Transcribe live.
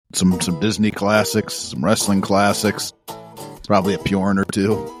some Disney classics, some wrestling classics, probably a Purn or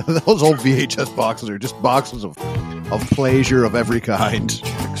two. Those old VHS boxes are just boxes of pleasure of every kind.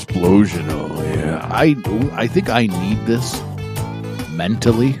 Explosion, oh yeah. I think I need this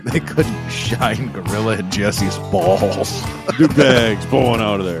mentally. They couldn't shine Gorilla and Jesse's balls. Big bags blowing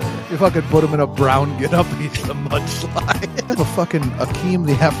out of there. You fucking put him in a brown get-up, he's the mudslide. I have a fucking Akeem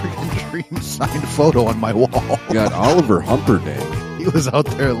the African Dream signed photo on my wall. You got Oliver Humperdinck. He was out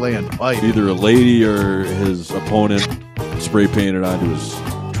there laying pipe. Either a lady or his opponent spray painted onto his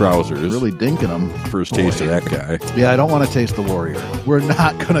trousers. Really dinking him. First taste of that guy. Yeah, I don't want to taste the Warrior. We're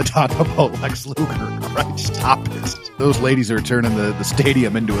not going to talk about Lex Luger. Right? Stop it. Those ladies are turning the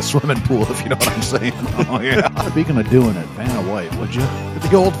stadium into a swimming pool, if you know what I'm saying. Oh, yeah. Speaking of doing it, Vanna White, would you?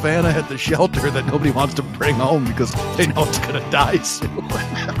 The old Vanna at the shelter that nobody wants to bring home because they know it's going to die soon.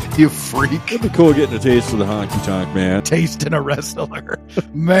 You freak. It'd be cool getting a taste of the honky tonk, man. Tasting a wrestler.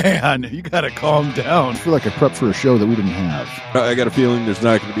 Man, you got to calm down. I feel like I prepped for a show that we didn't have. I got a feeling there's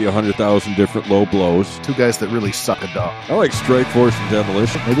not going to be 100,000 different low blows. Two guys that really suck a dog. I like Strike Force and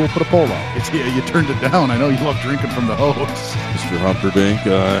Demolition. Maybe we'll put a poll out. Yeah, you turned it down. I know you love drinking from the hose. Mr. Humperdinck,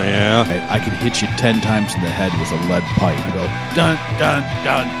 yeah. I could hit you 10 times in the head with a lead pipe. I go, dun, dun,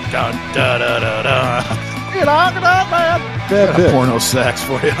 dun, dun, da, da, da, da. Get on, man. Bad Got a porno sex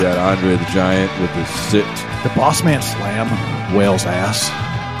for you. Got Andre the Giant with the sit. The Boss Man Slam, whale's ass.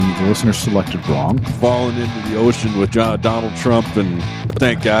 The listener selected wrong. Falling into the ocean with Donald Trump, and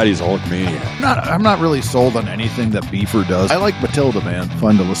thank God he's a Hulkmania. I'm not really sold on anything that Beefer does. I like Matilda, man.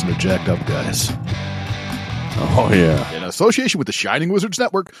 Fun to listen to jacked up guys. Oh, yeah. In association with the Shining Wizards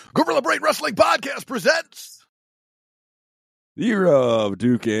Network, Gorilla Brain Wrestling Podcast presents The Year of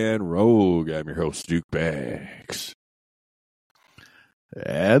Duke and Rogue. I'm your host, Duke Bags.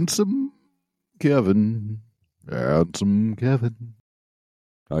 Handsome Kevin. Handsome Kevin.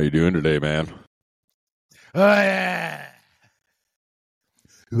 How you doing today, man? Oh, yeah.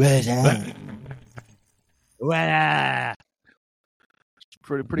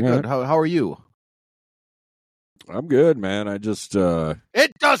 Pretty good. How are you? I'm good, man. I just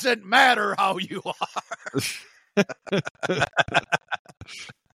It doesn't matter how you are.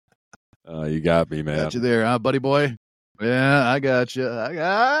 You got me, man. Got you there, huh, buddy boy? Yeah, I got you.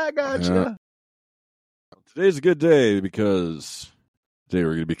 I got you. Today's a good day because today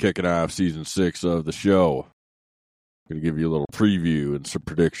we're going to be kicking off season 6 of the show. I'm going to give you a little preview and some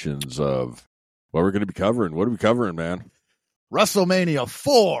predictions of what we're going to be covering. What are we covering, man? WrestleMania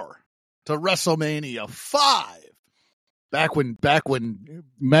 4 to WrestleMania 5. Back when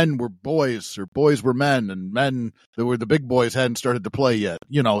men were boys or boys were men and men that were the big boys hadn't started to play yet.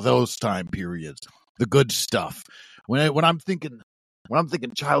 You know, those time periods. The good stuff. When I'm thinking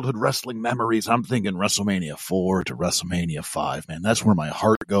childhood wrestling memories, I'm thinking WrestleMania 4 to WrestleMania 5, man. That's where my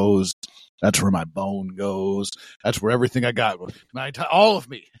heart goes. That's where my bone goes. That's where everything I got. All of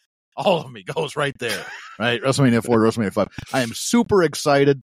me goes right there, right? WrestleMania 4 to WrestleMania 5. I am super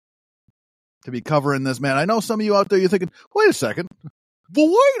excited to be covering this, man. I know some of you out there, you're thinking, wait a second. Well,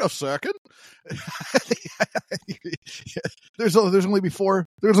 wait a second. There's only be 4.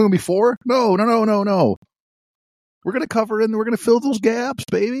 There's only be 4? No. We're going to cover in, we're going to fill those gaps,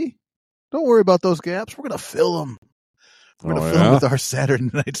 baby. Don't worry about those gaps. We're going to fill them. We're going to fill them with our Saturday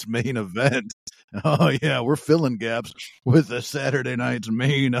night's main event. Oh, yeah, we're filling gaps with the Saturday night's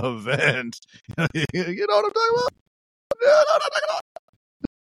main event. You know what I'm talking about?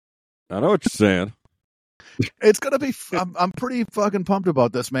 I know what you're saying. It's going to be, I'm pretty fucking pumped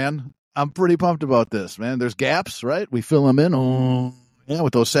about this, man. I'm pretty pumped about this, man. There's gaps, right? We fill them in. Oh, yeah,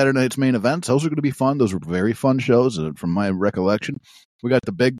 with those Saturday night's main events. Those are going to be fun. Those were very fun shows from my recollection. We got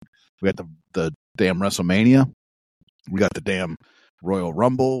the damn WrestleMania. We got the damn Royal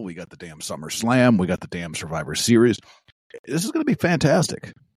Rumble. We got the damn SummerSlam. We got the damn Survivor Series. This is going to be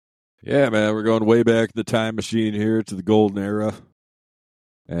fantastic. Yeah, man. We're going way back in the time machine here to the golden era.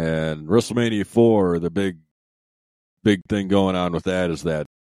 And WrestleMania 4, the big thing going on with that is that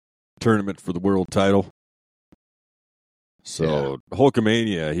tournament for the world title. So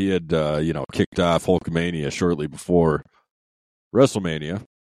Hulkamania, he had kicked off Hulkamania shortly before WrestleMania.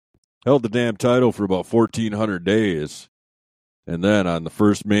 Held the damn title for about 1,400 days. And then on the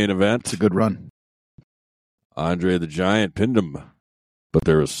first main event, it's a good run. Andre the Giant pinned him. But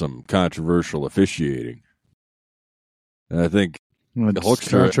there was some controversial officiating. And I think what's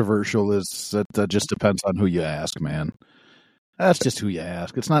controversial is that just depends on who you ask, man. That's just who you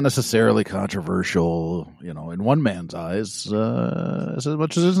ask. It's not necessarily controversial, in one man's eyes as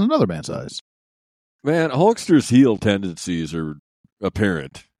much as in another man's eyes. Man, Hulkster's heel tendencies are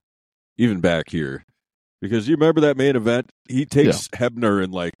apparent, even back here. Because you remember that main event? He takes Hebner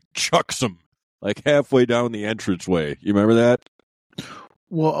and like chucks him like halfway down the entranceway. You remember that?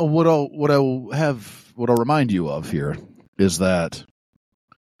 Well, what I'll remind you of here is that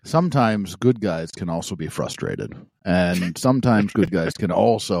sometimes good guys can also be frustrated, and sometimes good guys can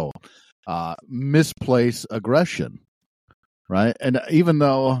also misplace aggression, right? And even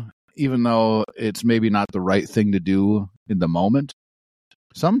though it's maybe not the right thing to do in the moment,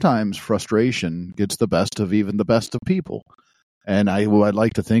 sometimes frustration gets the best of even the best of people. And I'd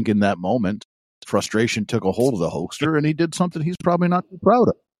like to think in that moment, frustration took a hold of the Hulkster, and he did something he's probably not too proud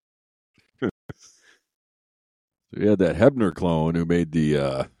of. So you had that Hebner clone who made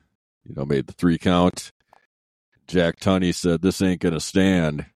the made the 3 count. Jack Tunney said, "This ain't gonna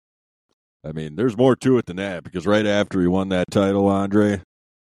stand." I mean, there's more to it than that, because right after he won that title, Andre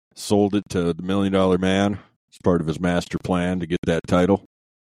sold it to the $1 Million Man. It's part of his master plan to get that title.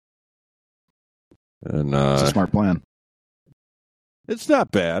 And It's a smart plan. It's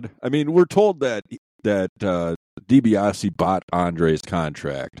not bad. I mean, we're told that DiBiase bought Andre's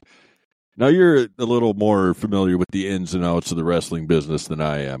contract. Now, you're a little more familiar with the ins and outs of the wrestling business than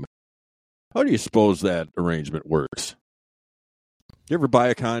I am. How do you suppose that arrangement works? You ever buy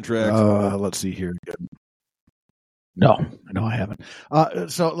a contract? Let's see here. No, I haven't.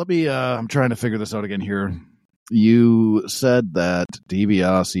 So let me. I'm trying to figure this out again here. You said that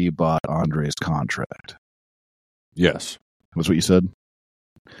DiBiase bought Andre's contract. Yes, That's what you said.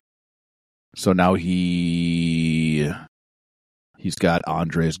 So now he's got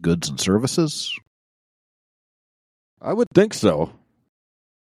Andre's goods and services. I would think so.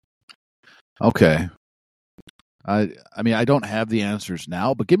 Okay. I mean, I don't have the answers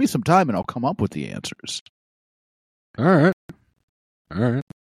now, but give me some time and I'll come up with the answers. All right.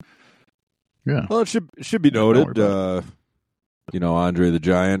 Yeah. Well, it should be noted, Andre the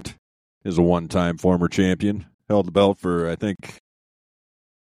Giant is a one-time former champion. Held the belt for, I think,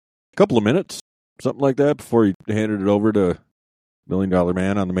 a couple of minutes, something like that, before he handed it over to $1 Million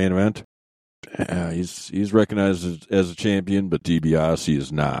Man on the main event. He's recognized as a champion, but DiBiase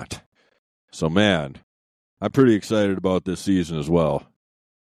is not. So, man, I'm pretty excited about this season as well.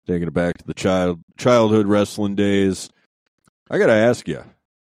 Taking it back to the childhood wrestling days. I got to ask you.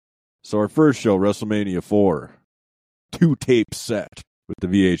 So our first show, WrestleMania 4, 2-tape set with the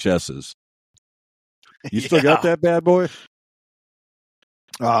VHSs. You still got that bad boy?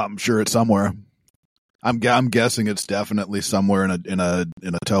 I'm sure it's somewhere. I'm guessing it's definitely somewhere in a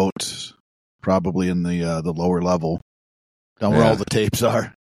tote, probably in the lower level, down where all the tapes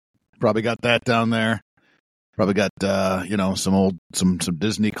are. Probably got that down there. Probably got some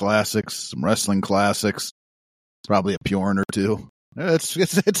Disney classics, some wrestling classics. Probably a Purn or two.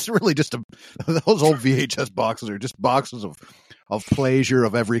 It's really just those old VHS boxes are just boxes of pleasure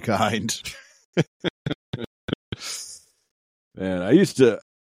of every kind. Man, I used to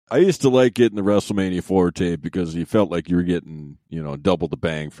like getting the WrestleMania 4 tape because you felt like you were getting, double the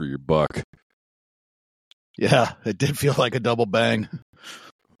bang for your buck. Yeah, it did feel like a double bang.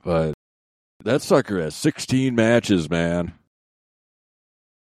 But that sucker has 16 matches, man.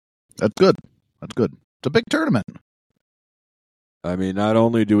 That's good. It's a big tournament. I mean, not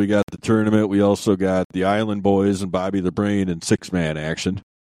only do we got the tournament, we also got the Island Boys and Bobby the Brain in 6-man action.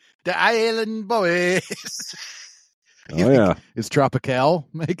 The Island Boys. Oh, yeah. Is Tropical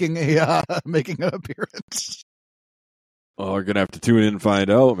making an appearance? Oh, we're going to have to tune in and find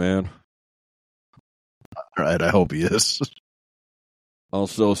out, man. All right, I hope he is.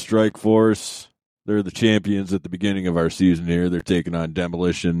 Also, Strike Force. They're the champions at the beginning of our season here. They're taking on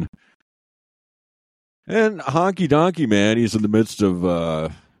Demolition. And Honky Donkey Man, he's in the midst of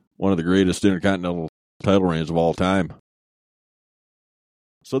one of the greatest Intercontinental title reigns of all time.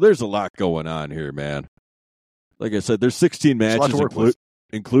 So there's a lot going on here, man. Like I said, there's 16 matches,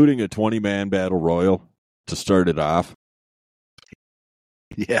 including a 20-man battle royal to start it off.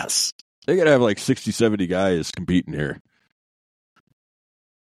 Yes. They got to have like 60, 70 guys competing here.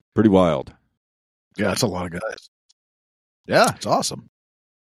 Pretty wild. Yeah, it's a lot of guys. Yeah, it's awesome.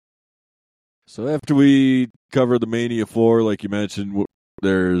 So after we cover the Mania 4, like you mentioned,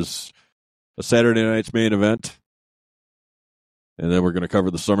 there's a Saturday night's main event. And then we're going to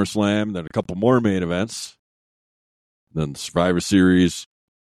cover the SummerSlam, then a couple more main events. Then the Survivor Series.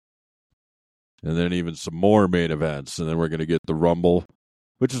 And then even some more main events. And then we're going to get the Rumble,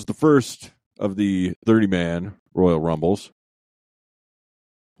 which is the first of the 30-man Royal Rumbles.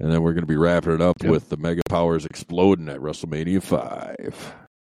 And then we're going to be wrapping it up with the Mega Powers exploding at WrestleMania 5.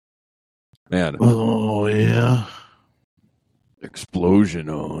 Man. Oh, yeah. Explosion.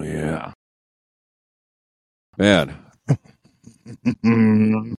 Oh, yeah. Man.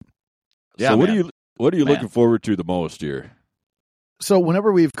 Yeah, So man. What are you looking forward to the most here? So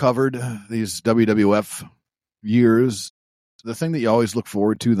whenever we've covered these WWF years, the thing that you always look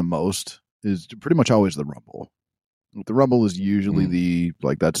forward to the most is pretty much always the Rumble. The Rumble is usually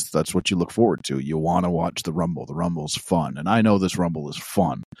that's what you look forward to. You want to watch the Rumble. The Rumble's fun, and I know this Rumble is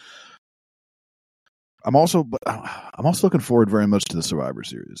fun. I'm also looking forward very much to the Survivor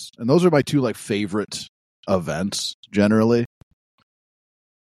Series, and those are my two favorite events generally.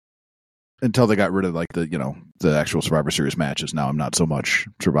 Until they got rid of the actual Survivor Series matches. Now I'm not so much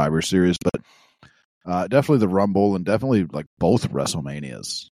Survivor Series, but definitely the Rumble and definitely both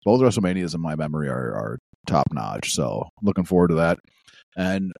WrestleManias. Both WrestleManias in my memory are top notch. So looking forward to that.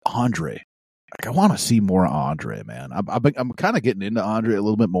 And Andre, I want to see more Andre, man. I'm kind of getting into Andre a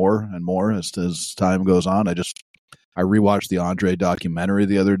little bit more and more as time goes on. I rewatched the Andre documentary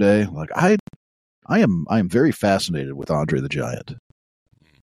the other day. I am very fascinated with Andre the Giant.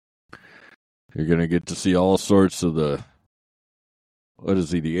 You're going to get to see all sorts of what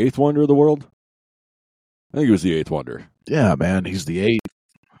is he, the eighth wonder of the world? I think he was the eighth wonder. Yeah, man, he's the eighth.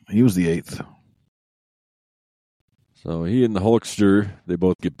 He was the eighth. So he and the Hulkster, they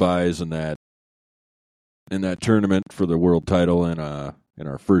both get buys in that tournament for the world title in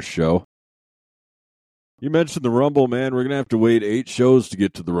our first show. You mentioned the Rumble, man. We're going to have to wait 8 shows to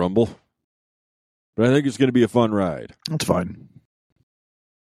get to the Rumble. But I think it's going to be a fun ride. That's fine.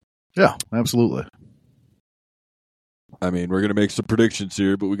 Yeah, absolutely. I mean, we're going to make some predictions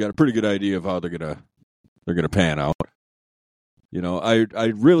here, but we got a pretty good idea of how they're going to pan out. You know, I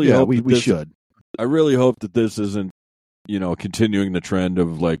really hope we should. I really hope that this isn't, continuing the trend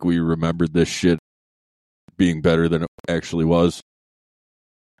of we remembered this shit being better than it actually was.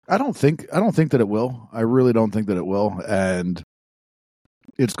 I don't think that it will. I really don't think that it will, and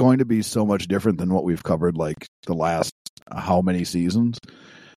it's going to be so much different than what we've covered the last how many seasons.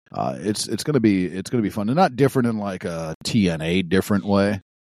 It's gonna be fun, and not different in a TNA different way,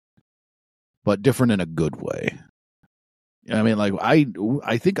 but different in a good way. I mean,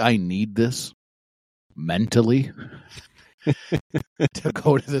 I think I need this mentally to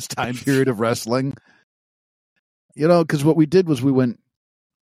go to this time period of wrestling. Because what we did was we went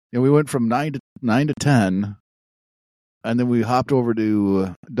from 9 to 10, and then we hopped over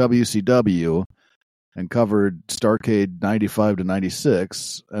to WCW. And covered Starrcade 95 to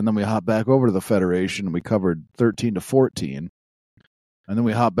 96, and then we hopped back over to the Federation and we covered 13 to 14, and then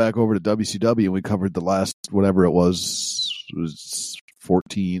we hopped back over to WCW and we covered the last whatever it was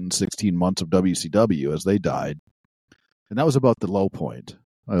 14, 16 months of WCW as they died, and that was about the low point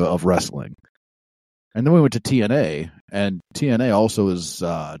of wrestling. And then we went to TNA, and TNA also is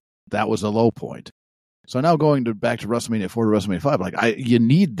that was a low point. So now going back to WrestleMania 4 to WrestleMania 5, you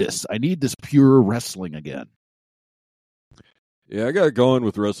need this. I need this pure wrestling again. Yeah, I got going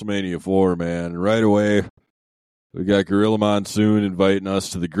with WrestleMania 4, man. Right away, we got Gorilla Monsoon inviting us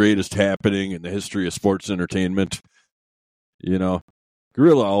to the greatest happening in the history of sports entertainment.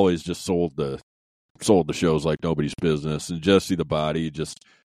 Gorilla always just sold the shows like nobody's business, and Jesse the Body just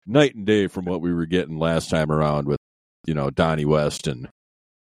night and day from what we were getting last time around with, Donnie West and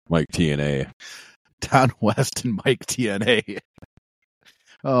Mike TNA. Don West and Mike TNA.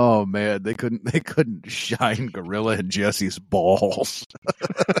 Oh man, they couldn't shine Gorilla and Jesse's balls.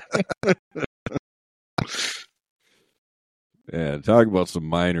 Yeah, talk about some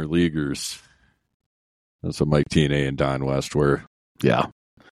minor leaguers. That's what Mike TNA and Don West were. Yeah.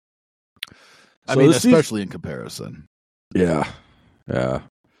 I mean, especially in comparison. Yeah. Yeah.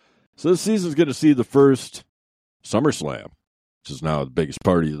 So this season's going to see the first SummerSlam, which is now the biggest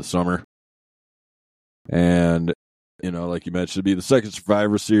party of the summer. And, like you mentioned, it'd be the second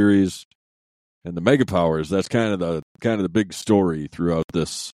Survivor Series and the Mega Powers. That's kind of the big story throughout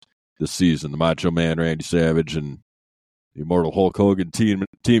this season. The Macho Man, Randy Savage, and the Immortal Hulk Hogan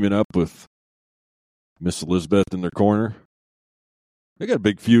teaming up with Miss Elizabeth in their corner. They got a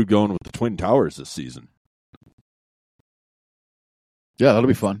big feud going with the Twin Towers this season. Yeah, that'll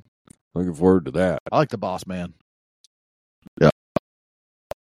be fun. Looking forward to that. I like the Boss Man. Yeah.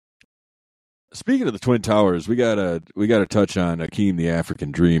 Speaking of the Twin Towers, we gotta touch on Akeem the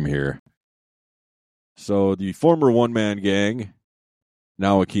African Dream here. So the former one-man gang,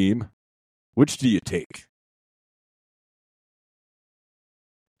 now Akeem, which do you take?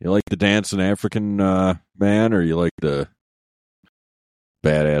 You like the dancing African man, or you like the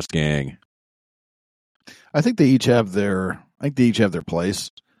badass gang? I think they each have their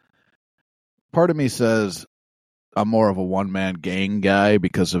place. Part of me says I'm more of a one-man gang guy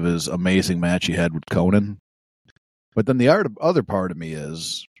because of his amazing match he had with Conan. But then the other part of me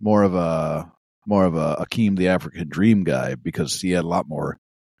is more of a Akeem the African Dream guy because he had a lot more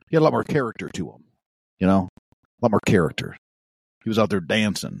character to him. You know, a lot more character. He was out there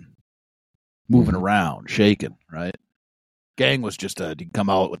dancing, moving around, shaking, right? Gang was just he'd come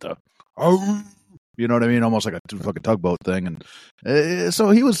out with oh, you know what I mean? Almost like a fucking tugboat thing. And so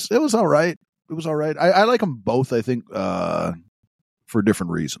it was all right. It was all right. I like them both, I think, for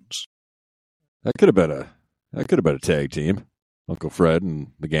different reasons. That could have been a tag team. Uncle Fred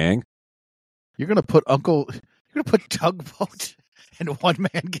and the gang. You're gonna put tugboat and one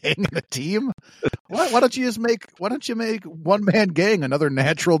man gang in a team? Why don't you make one man gang another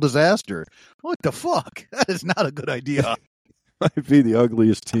natural disaster? What the fuck? That is not a good idea. Might be the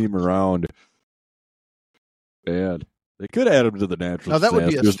ugliest team around. Man, they could add him to the natural. Now that would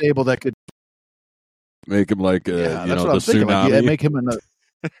be a stable that could make him like the tsunami. Like, make him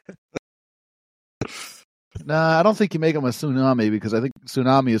Nah, I don't think you make him a tsunami because I think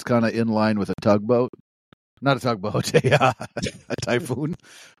tsunami is kind of in line with a tugboat. Not a tugboat, a typhoon.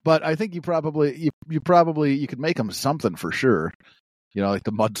 But I think you could make him something for sure. You know, like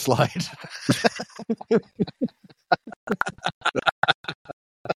the mudslide.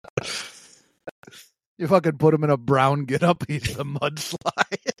 You fucking put him in a brown getup, he's a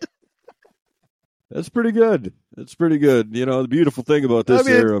mudslide. That's pretty good. You know, the beautiful thing about this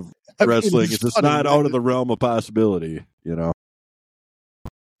era of wrestling is it's not out of the realm of possibility, you know.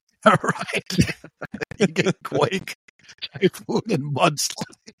 All right. You get Quake, Typhoon, and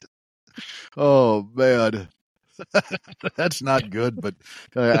Mudslide. Oh, man. That's not good, but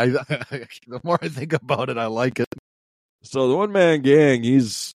the more I think about it, I like it. So the one-man gang, he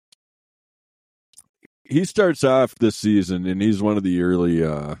starts off this season, and he's one of the early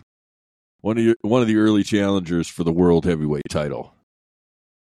one of the early challengers for the World Heavyweight title.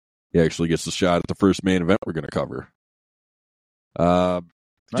 He actually gets the shot at the first main event we're going to cover.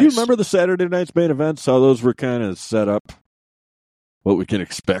 Do you remember the Saturday night's main events? How those were kind of set up? What we can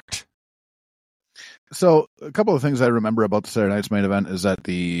expect? So a couple of things I remember about the Saturday night's main event is that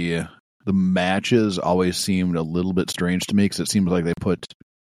the matches always seemed a little bit strange to me because it seems like they put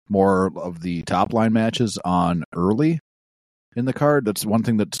more of the top line matches on early in the card. That's one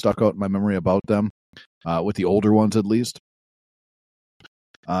thing that stuck out in my memory about them, with the older ones at least.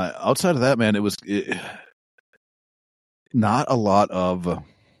 Outside of that, man, it was not a lot of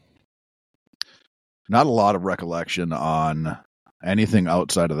recollection on anything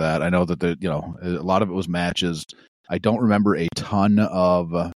outside of that. I know that a lot of it was matches. I don't remember a ton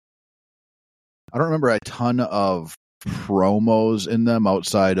of promos in them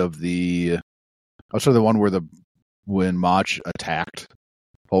outside of the one when Mach attacked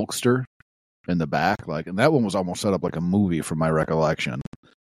Hulkster in the back, and that one was almost set up like a movie from my recollection.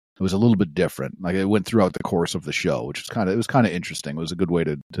 It was a little bit different. Like it went throughout the course of the show, which is kind of interesting. It was a good way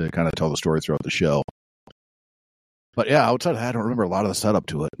to kind of tell the story throughout the show. But yeah, outside of that, I don't remember a lot of the setup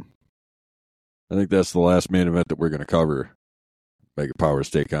to it. I think that's the last main event that we're going to cover. Mega Powers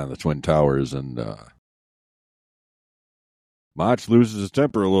take on the Twin Towers, and Mach loses his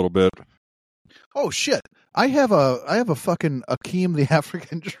temper a little bit. Oh shit! I have a fucking Akeem the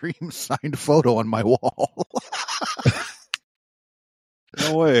African Dream signed photo on my wall.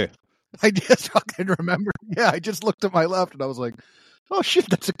 No way. I just fucking remember. Yeah, I just looked at my left and I was like, oh shit,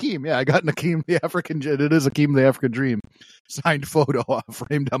 that's Akeem. Yeah, I got an Akeem the African. It is Akeem the African Dream signed photo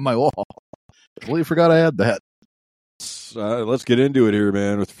framed on my wall. Totally forgot I had that. Let's get into it here,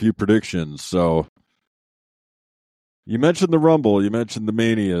 man, with a few predictions. So, you mentioned the Rumble, you mentioned the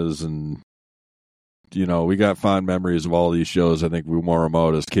Manias, and we got fond memories of all these shows. I think we wore them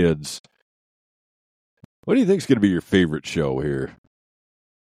out as kids. What do you think is going to be your favorite show here?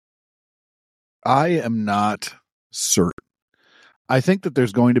 I am not certain. I think that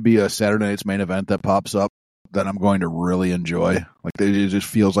there's going to be a Saturday night's main event that pops up that I'm going to really enjoy. Like it just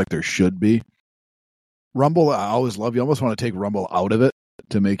feels like there should be. Rumble, I always love. You almost want to take Rumble out of it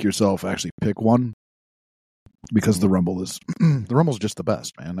to make yourself actually pick one, because the Rumble's just the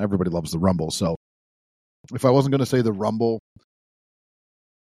best, man. Everybody loves the Rumble. So if I wasn't going to say the Rumble,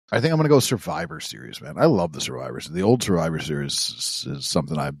 I think I'm going to go Survivor Series, man. I love the Survivor Series. The old Survivor Series is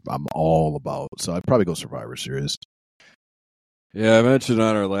something I'm all about. So I'd probably go Survivor Series. Yeah, I mentioned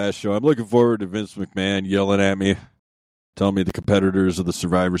on our last show, I'm looking forward to Vince McMahon yelling at me, telling me the competitors of the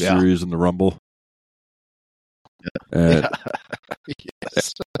Survivor Series and the Rumble. And,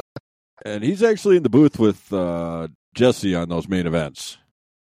 yes. And he's actually in the booth with Jesse on those main events.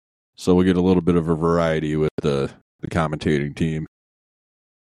 So we'll get a little bit of a variety with the commentating team.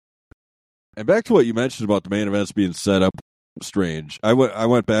 And back to what you mentioned about the main events being set up strange. I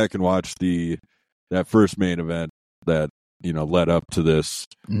went back and watched that first main event that led up to this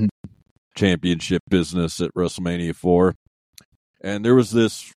championship business at WrestleMania 4, and there was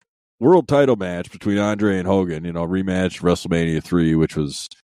this world title match between Andre and Hogan, rematch WrestleMania 3, which was,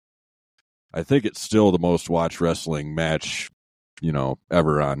 I think it's still the most watched wrestling match,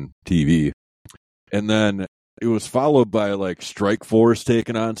 ever on TV. And then it was followed by like Strike Force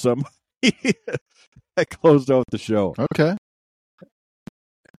taking on somebody. That closed out the show. Okay.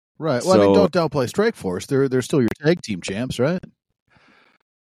 Right. Well, I mean, don't downplay Strike Force. They're still your tag team champs, right?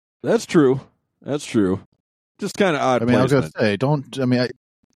 That's true. Just kind of odd placement. I was going to say,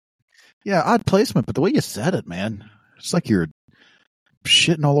 odd placement, but the way you said it, man, it's like you're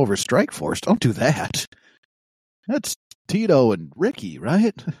shitting all over Strike Force. Don't do that. That's Tito and Ricky,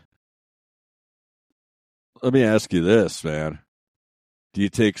 right? Let me ask you this, man. Do you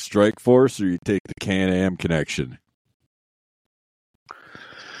take Strike Force or you take the Can-Am connection?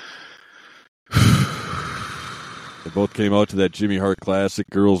 They both came out to that Jimmy Hart classic,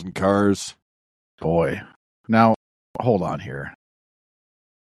 Girls and Cars. Boy. Now, hold on here.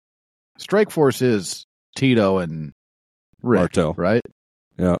 Strike Force is Tito and Rick, Martel. Right?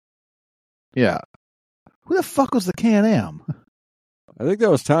 Yeah. Yeah. Who the fuck was the Can-Am? I think that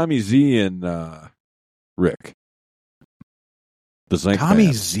was Tommy Z and Rick. The Zinc Tommy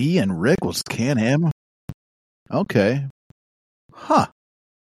band. Z and Rick was Can-Am? Okay. Huh.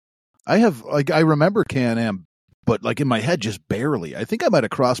 I remember Can-Am, but like in my head, just barely. I think I might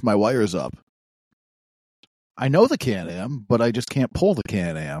have crossed my wires up. I know the Can-Am, but I just can't pull the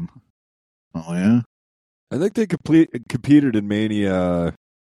Can-Am. Oh, yeah? I think they competed in Mania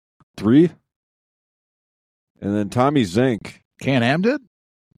 3. And then Tommy Zink. Can-Am did?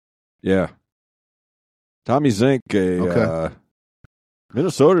 Yeah. Tommy Zink, a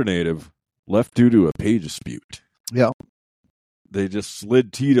Minnesota native, left due to a pay dispute. Yeah. They just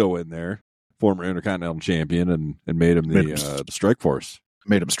slid Tito in there, former Intercontinental Champion, and made him the Strike Force.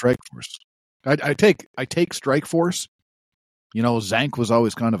 Made him Strike Force. I take Strike Force. Zank was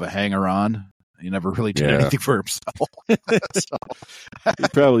always kind of a hanger-on. He never really did anything for himself. He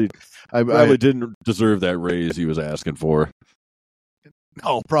probably didn't deserve that raise he was asking for.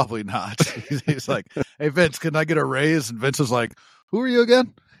 No, probably not. He's like, "Hey, Vince, can I get a raise?" And Vince is like, "Who are you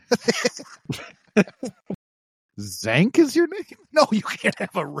again?" Zank is your name? No, you can't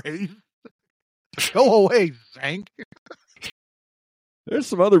have a raise. Go away, Zank. There's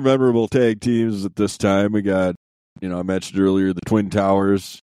some other memorable tag teams at this time. We got, I mentioned earlier, the Twin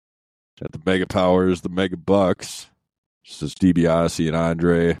Towers, got the Mega Powers, the Mega Bucks, just as DiBiase and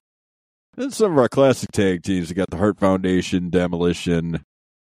Andre. And some of our classic tag teams. We got the Hart Foundation, Demolition, I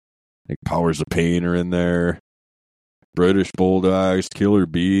think Powers of Pain are in there. British Bulldogs, Killer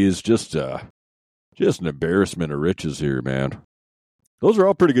Bees, just an embarrassment of riches here, man. Those are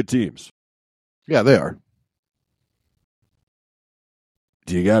all pretty good teams. Yeah, they are.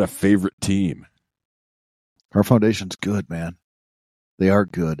 Do you got a favorite team? Our Foundation's good, man. They are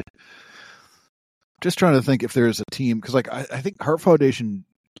good. Just trying to think if there's a team, because I think Heart Foundation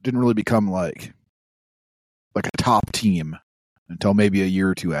didn't really become like a top team until maybe a year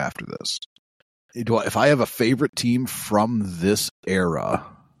or two after this. If I have a favorite team from this era,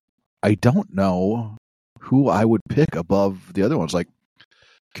 I don't know who I would pick above the other ones. Like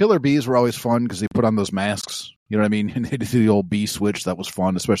Killer Bees were always fun because they put on those masks. You know what I mean? And they did the old bee switch. That was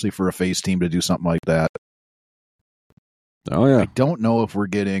fun, especially for a face team to do something like that. Oh yeah. I don't know if we're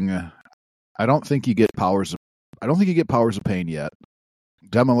getting. I don't think you get Powers. I don't think you get Powers of Pain yet.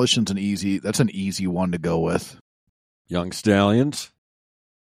 Demolition's that's an easy one to go with. Young Stallions.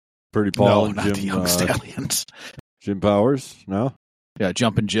 Pretty Paul and not Jim. The Young Stallions. Jim Powers? No. Yeah,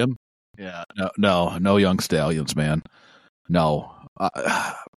 Jumpin' Jim. Yeah, no Young Stallions, man. No.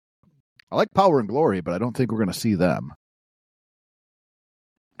 I like Power and Glory, but I don't think we're going to see them.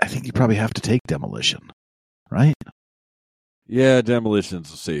 I think you probably have to take Demolition, right? Yeah,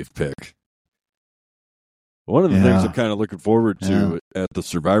 Demolition's a safe pick. One of the things I'm kind of looking forward to at the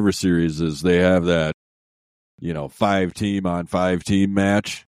Survivor Series is they have that, 5-team on 5-team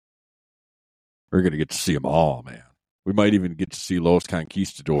match. We're going to get to see them all, man. We might even get to see Los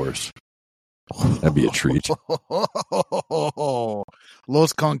Conquistadors. That'd be a treat.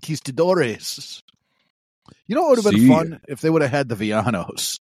 Los Conquistadores. You know what would have been fun if they would have had the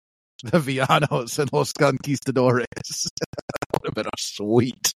Villanos. The Villanos and Los Conquistadores. That would have been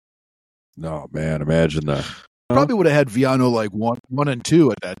sweet. No, man, imagine that. Probably would have had Villano like 1 and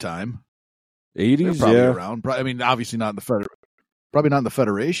 2 at that time. 80s, probably yeah. Around. I mean, obviously not in the probably not in the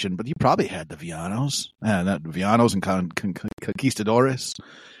Federation, but you probably had the Villanos. And that Villanos and Conquistadores.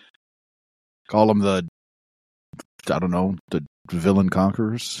 Call them the villain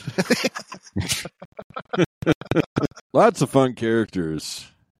conquerors. Lots of fun characters.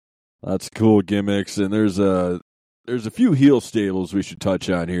 Lots of cool gimmicks. And there's there's a few heel stables we should touch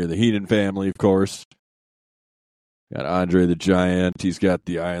on here. The Heenan family, of course. Got Andre the Giant. He's got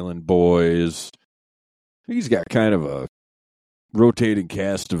the Island Boys. He's got kind of a rotating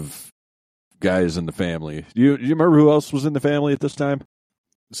cast of guys in the family. Do you remember who else was in the family at this time?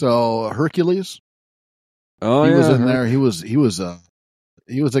 So Hercules. Oh, he yeah. was in there. He was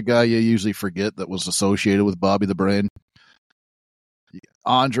a guy you usually forget that was associated with Bobby the Brain.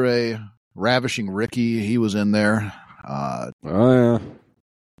 Andre, Ravishing Ricky, he was in there. Oh, yeah.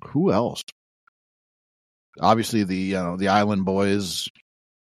 Who else? Obviously the Island Boys,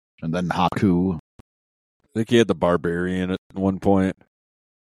 and then Haku. I think he had the Barbarian at one point.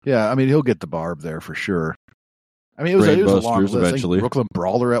 Yeah, I mean he'll get the Barb there for sure. I mean it was a long list. Eventually. Brooklyn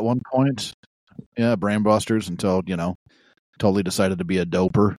Brawler at one point. Yeah, Brainbusters until totally decided to be a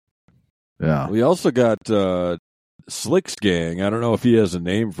doper. Yeah. We also got Slick's gang. I don't know if he has a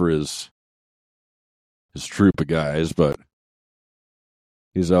name for his troop of guys, but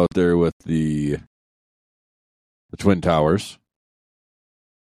he's out there with the Twin Towers.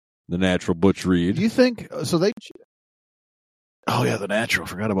 The Natural Butch Reed. Do you think so? Oh yeah, the Natural.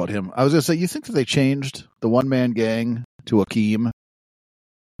 Forgot about him. I was gonna say, you think that they changed the one man gang to Akeem,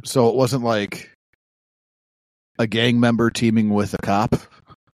 so it wasn't like a gang member teaming with a cop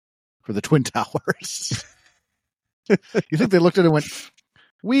for the Twin Towers? You think they looked at it and went,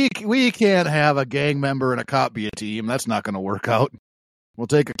 "We can't have a gang member and a cop be a team. That's not going to work out. We'll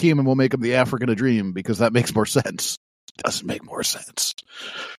take Akeem and we'll make him the African of Dream because that makes more sense." Doesn't make more sense.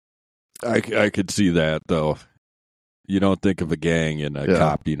 I could see that, though. You don't think of a gang and a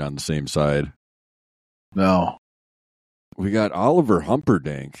cop being on the same side. No. We got Oliver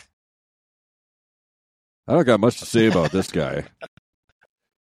Humperdinck. I don't got much to say about this guy.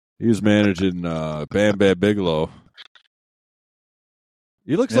 He was managing Bam Bam Bigelow.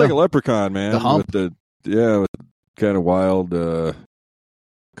 He looks like a leprechaun, man. The hump. With kind of wild,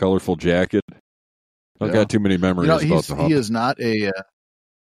 colorful jacket. I don't got too many memories about the hump. He is not a.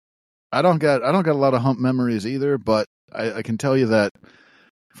 I don't got a lot of hump memories either, but I can tell you that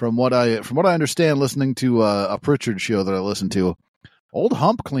from what I understand, listening to a Pritchard show that I listened to, old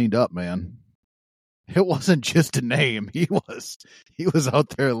Hump cleaned up, man. It wasn't just a name. He was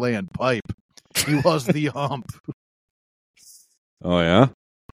out there laying pipe. He was the Hump. Oh yeah,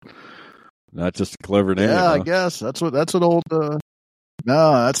 not just a clever name. Yeah, huh? I guess that's what old.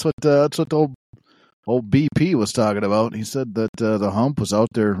 That's what old BP was talking about. He said that the Hump was out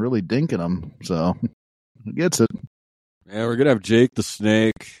there really dinking him. So he gets it. Yeah, we're gonna have Jake the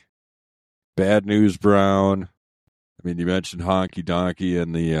Snake, Bad News Brown. I mean, you mentioned Honky Donkey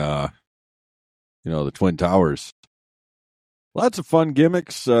and the the Twin Towers. Lots of fun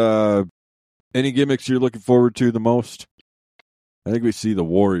gimmicks. Any gimmicks you're looking forward to the most? I think we see the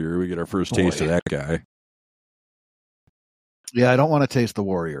Warrior. We get our first taste of that guy. Yeah, I don't want to taste the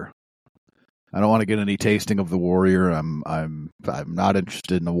Warrior. I don't want to get any tasting of the Warrior. I'm not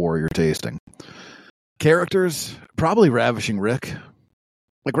interested in the Warrior tasting. Characters, probably Ravishing Rick.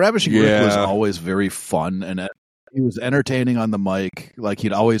 Like Ravishing Rick was always very fun, and he was entertaining on the mic. Like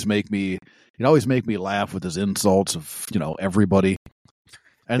he'd always make me laugh with his insults of everybody,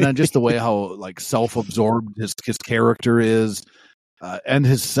 and then just the way how like self-absorbed his character is, and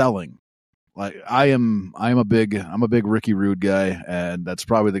his selling. Like I'm a big Ricky Rude guy, and that's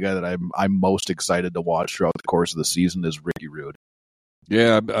probably the guy that I'm most excited to watch throughout the course of the season is Ricky Rude.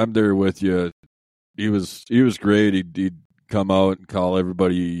 Yeah, I'm there with you. He was great. He'd come out and call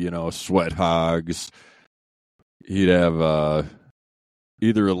everybody, sweat hogs. He'd have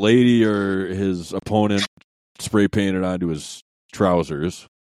either a lady or his opponent spray painted onto his trousers,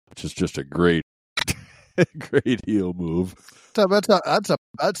 which is just a great heel move.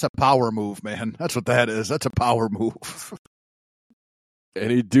 That's a power move, man. That's what that is. That's a power move.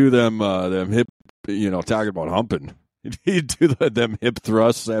 And he'd do them hip, talking about humping. He'd do them hip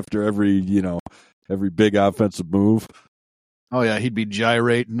thrusts after every big offensive move. Oh yeah, he'd be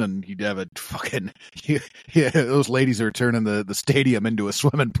gyrating, and he'd have a fucking those ladies are turning the stadium into a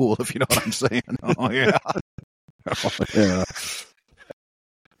swimming pool, if you know what I'm saying. Oh yeah. Oh, yeah.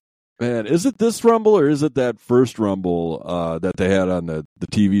 Man, is it this Rumble or is it that first Rumble that they had on the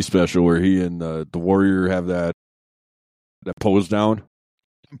TV special where he and the Warrior have that pose down?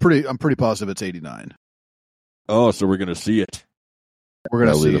 I'm pretty positive it's 89. Oh, so we're gonna see it. We're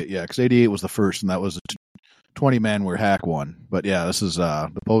gonna see it, yeah, because 88 was the first, and that was 20 man where Hack won. But yeah, this is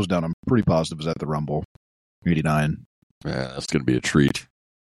the pose down. I'm pretty positive is at the Rumble 89. Yeah, that's gonna be a treat.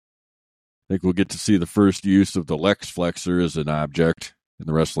 I think we'll get to see the first use of the Lex Flexor as an object in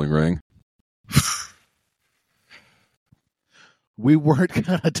the wrestling ring. We weren't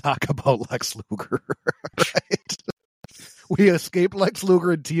going to talk about Lex Luger, right? we escaped Lex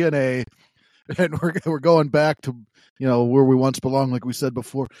Luger and TNA, and we're going back to where we once belonged. Like we said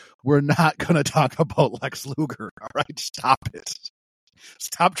before, we're not going to talk about Lex Luger. All right, stop it.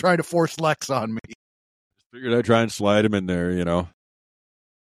 Stop trying to force Lex on me. Figured I'd try and slide him in there,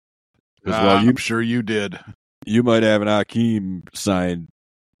 I'm sure you did. You might have an Akeem signed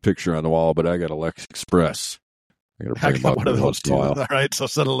picture on the wall, but I got a Lex Express. I got one of those too. All right, so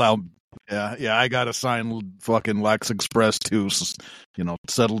settle down. Yeah, I got to sign fucking Lex Express too. So,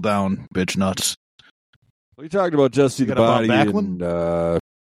 settle down, bitch nuts. Well, you talked about Jesse the Body, and I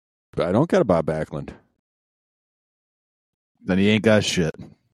don't got a Bob Backlund. Then he ain't got shit.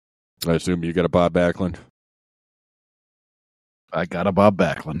 I assume you got a Bob Backlund. I got a Bob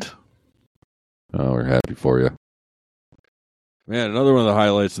Backlund. Oh, we're happy for you. Man, another one of the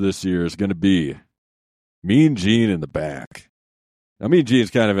highlights of this year is going to be Mean Gene in the back. Now, Mean Gene's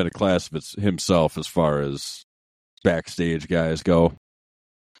kind of in a class of himself as far as backstage guys go.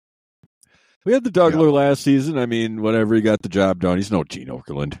 We had the Dougler last season. I mean, whatever, he got the job done. He's no Gene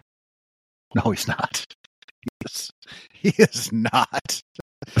Okerlund. No, he's not. He is not.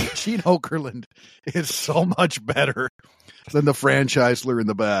 Gene Okerlund is so much better than the franchisler in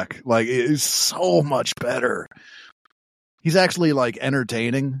the back. Like, it is so much better. He's actually, like,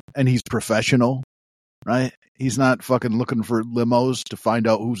 entertaining, and he's professional, right? He's not fucking looking for limos to find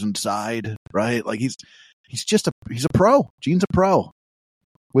out who's inside, right? Like, he's a pro. Gene's a pro.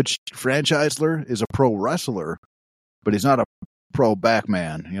 Which franchisler is a pro wrestler, but he's not a pro back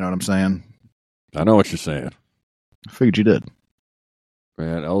man. You know what I'm saying? I know what you're saying. I figured you did.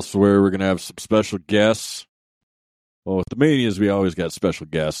 Man, elsewhere, we're going to have some special guests. Well, with the Manias, we always got special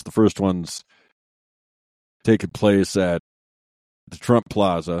guests. The first one's taking place at the Trump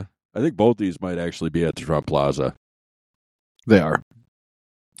Plaza. I think both these might actually be at the Trump Plaza. They are.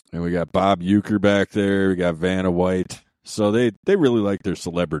 And we got Bob Uecker back there. We got Vanna White. So they really like their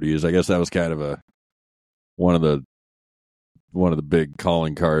celebrities. I guess that was kind of one of the big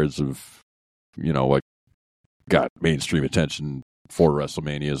calling cards of, what got mainstream attention for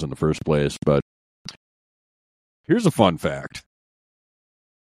WrestleManias in the first place. But here's a fun fact.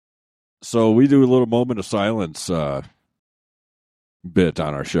 So we do a little moment of silence bit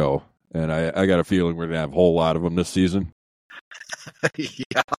on our show, and I got a feeling we're going to have a whole lot of them this season.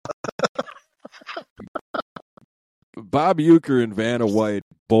 Yeah. Bob Uecker and Vanna White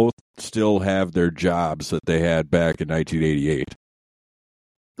both still have their jobs that they had back in 1988.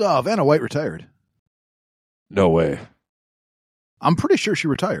 Oh, Vanna White retired. No way. I'm pretty sure she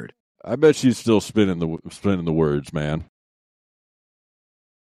retired. I bet she's still spinning the words, man.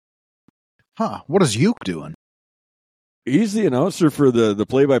 Huh? What is Uke doing? He's the announcer for the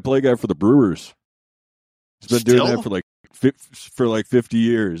play-by-play guy for the Brewers. He's been doing that for like 50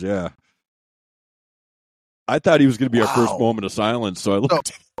 years. Yeah. I thought he was going to be our first moment of silence, so I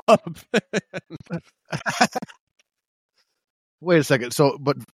looked up. Wait a second.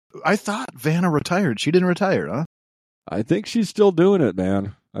 But I thought Vanna retired. She didn't retire, huh? I think she's still doing it,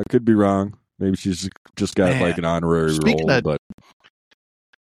 man. I could be wrong. Maybe she's just got like an honorary role. But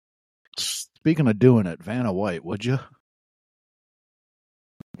speaking of doing it, Vanna White, would you?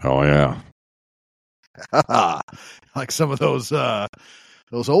 Oh yeah. Like some of those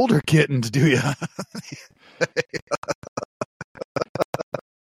older kittens, do you?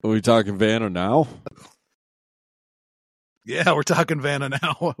 Are we talking Vanna now? Yeah, we're talking Vanna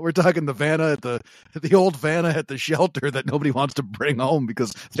now. We're talking the Vanna the old Vanna at the shelter that nobody wants to bring home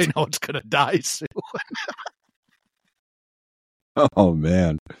because they know it's going to die soon. Oh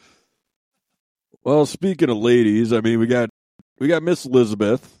man. Well, speaking of ladies, I mean, we got Miss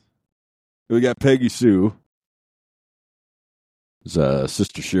Elizabeth. We got Peggy Sue.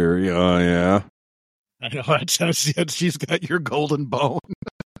 Sister Sherry. Oh yeah. I know. She's got your golden bone.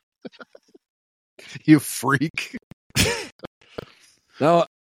 You freak. Now,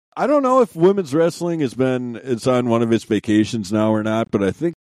 I don't know if women's wrestling it's on one of its vacations now or not, but I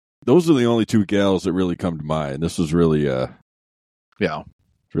think those are the only two gals that really come to mind. This was really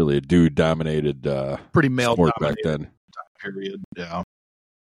really a dude dominated pretty male sport back then. Period. Yeah.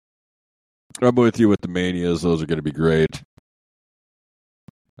 I'm with you with the Manias. Those are going to be great.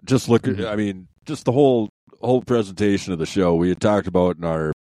 Just look at, I mean, just the whole presentation of the show. We had talked about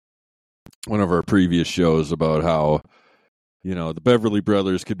in one of our previous shows about how, the Beverly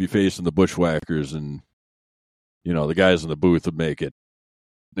Brothers could be facing the Bushwhackers and, the guys in the booth would make it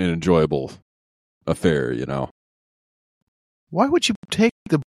an enjoyable affair, Why would you take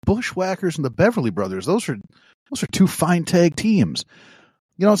the Bushwhackers and the Beverly Brothers? Those are two fine tag teams.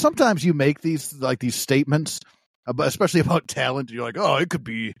 Sometimes you make these statements, especially about talent. You're like, oh, it could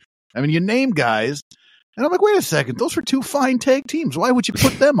be. I mean, you name guys, And I'm like, wait a second. Those were two fine tag teams. Why would you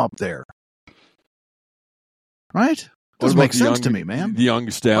put them up there? Right? Doesn't make sense to me, man. The Young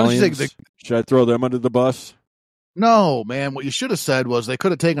Stallions. Should I throw them under the bus? No, man. What you should have said was they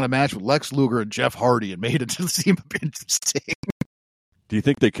could have taken a match with Lex Luger and Jeff Hardy and made it to seem interesting. Do you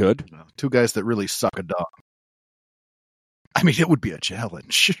think they could? Two guys that really suck a dog. I mean, it would be a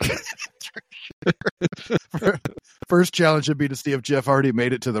challenge. First challenge would be to see if Jeff Hardy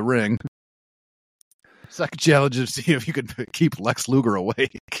made it to the ring. Second challenge is to see if you could keep Lex Luger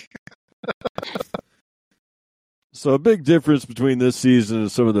awake. So a big difference between this season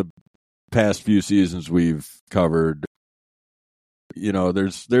and some of the past few seasons we've covered. You know,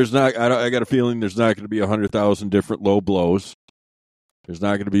 there's not. I got a feeling there's not going to be 100,000 different low blows. There's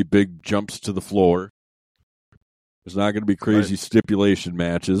not going to be big jumps to the floor. There's not going to be crazy stipulation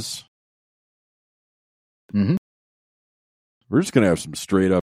matches. Mm-hmm. We're just going to have some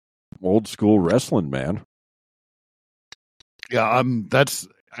straight up old school wrestling, man. Yeah,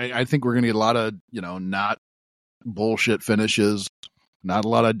 I think we're going to get a lot of, not bullshit finishes, not a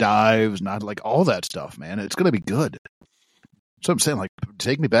lot of dives, not like all that stuff, man. It's going to be good. So I'm saying, like,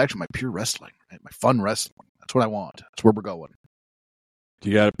 take me back to my pure wrestling, right? My fun wrestling. That's what I want. That's where we're going. Do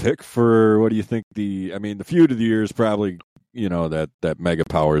you got a pick for what do you think the feud of the year is probably, that Mega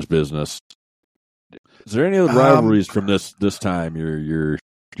Powers business. Is there any other rivalries from this time you're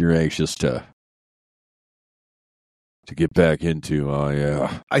anxious to get back into? Oh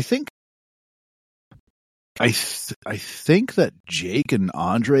yeah. I think that Jake and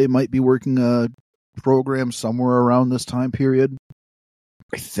Andre might be working a program somewhere around this time period.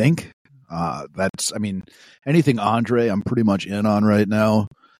 I think. Anything Andre, I'm pretty much in on right now.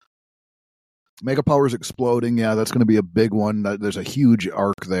 Mega Powers exploding, yeah, that's going to be a big one. There's a huge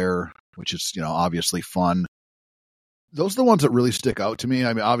arc there, which is, obviously fun. Those are the ones that really stick out to me.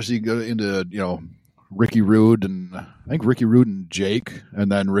 I mean, obviously you go into, Ricky Rude and I think Ricky Rude and Jake, and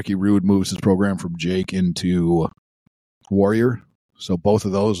then Ricky Rude moves his program from Jake into Warrior. So both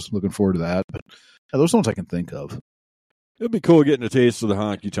of those, looking forward to that. But yeah, those are the ones I can think of. It'd be cool getting a taste of the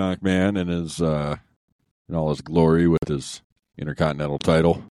Honky Tonk Man and his in all his glory with his Intercontinental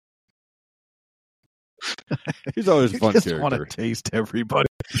title. He's always a fun character. I want to taste everybody.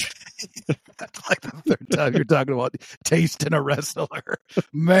 That's like the third time you're talking about tasting a wrestler.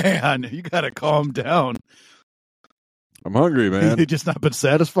 Man, you got to calm down. I'm hungry, man. You just not been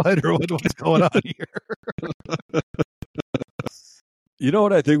satisfied, or what's going on here? You know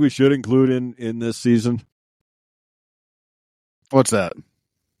what I think we should include in this season? What's that?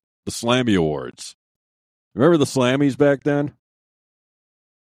 The Slammy Awards. Remember the Slammies back then?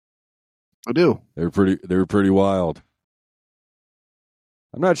 I do. They were pretty wild.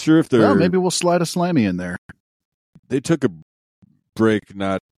 I'm not sure if they're... Well, maybe we'll slide a Slammy in there. They took a break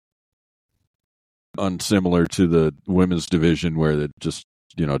not unsimilar to the women's division where they just,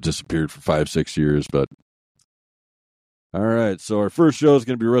 disappeared for 5-6 years. But all right, so our first show is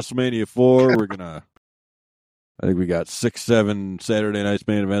going to be WrestleMania 4. I think we got 6-7 Saturday Night's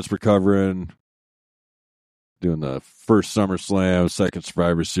main events we're covering. Doing the first SummerSlam, second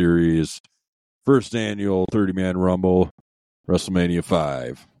Survivor Series, first annual 30-man Rumble, WrestleMania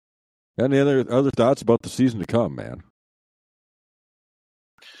 5. Got any other thoughts about the season to come, man?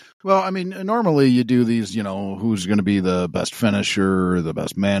 Well, I mean, normally you do these, who's going to be the best finisher, the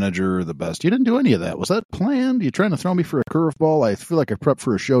best manager, the best. You didn't do any of that. Was that planned? You trying to throw me for a curveball? I feel like I prepped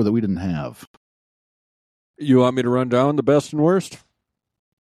for a show that we didn't have. You want me to run down the best and worst?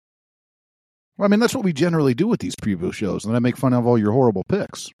 Well, I mean, that's what we generally do with these preview shows, and I make fun of all your horrible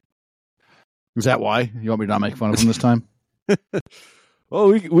picks. Is that why? You want me to not make fun of them this time? Well,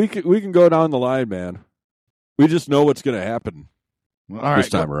 we can go down the line, man. We just know what's going to happen this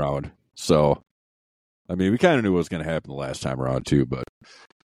time around. So, I mean, we kind of knew what was going to happen the last time around, too, but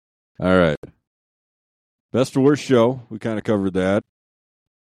all right. Best and worst show. We kind of covered that.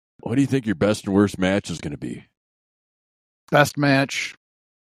 What do you think your best and worst match is going to be? Best match.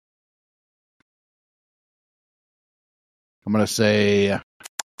 I'm going to say... All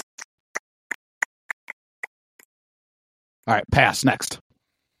right, pass. Next.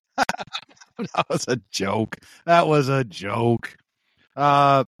 That was a joke.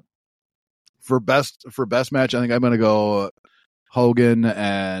 For best match, I think I'm going to go Hogan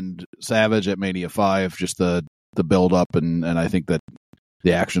and Savage at Mania 5. Just the build up, and I think that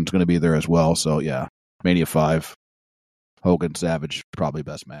the action's going to be there as well. So yeah, Mania 5, Hogan, Savage, probably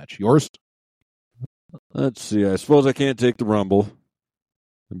best match. Yours? Let's see. I suppose I can't take the Rumble.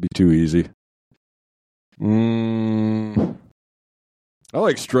 It'd be too easy. I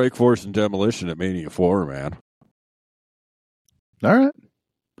like Strike Force and Demolition at Mania 4, man. All right.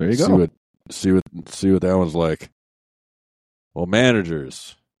 There you go. See what that one's like. Well,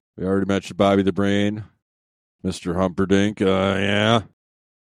 managers. We already mentioned Bobby the Brain, Mr. Humperdinck. Yeah.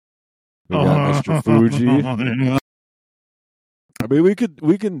 We got Mr. Fuji. I mean,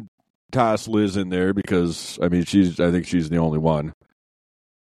 we can toss Liz in there because I think she's the only one.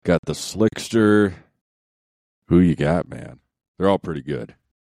 Got the Slickster. Who you got, man? They're all pretty good.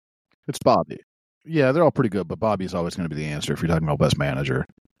 It's Bobby. Yeah, they're all pretty good, but Bobby's always going to be the answer if you're talking about best manager.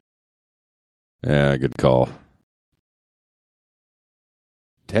 Yeah, good call.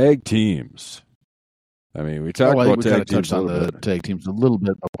 Tag teams. I mean, we talked about tag teams. Touched on the tag teams a little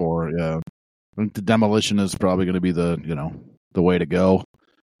bit before. Yeah, I think the Demolition is probably going to be the way to go.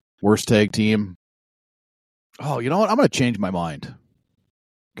 Worst tag team. Oh, you know what? I'm going to change my mind.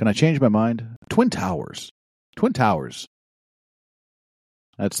 Can I change my mind? Twin Towers. Twin Towers.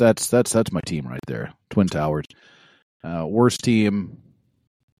 That's my team right there. Twin Towers. Worst team.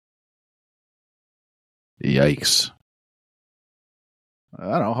 Yikes. I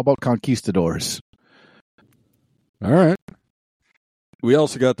don't know. How about Conquistadors? All right. We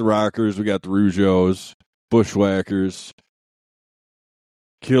also got the Rockers. We got the Rougeos, Bushwhackers,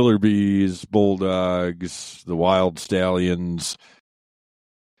 Killer Bees, Bulldogs, the Wild Stallions.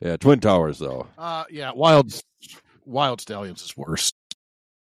 Yeah, Twin Towers, though. Yeah, Wild Stallions is worse.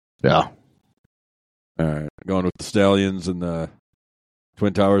 Yeah. All right. Going with the Stallions and the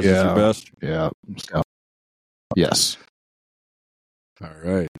Twin Towers is your best? Yeah. Yes. All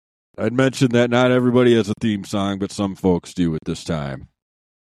right. I'd mentioned that not everybody has a theme song, but some folks do at this time.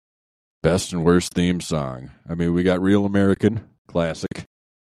 Best and worst theme song. I mean, we got Real American, classic.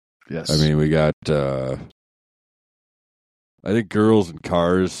 Yes. I mean, we got, I think Girls and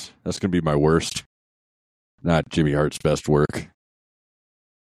Cars. That's going to be my worst. Not Jimmy Hart's best work.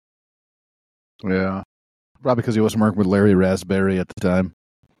 Yeah. Probably because he wasn't working with Larry Raspberry at the time.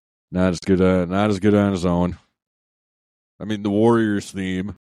 Not as good on his own. I mean, the Warriors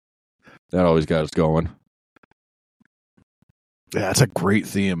theme. That always got us going. Yeah, it's a great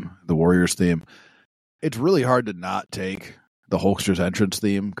theme, the Warriors theme. It's really hard to not take the Hulkster's entrance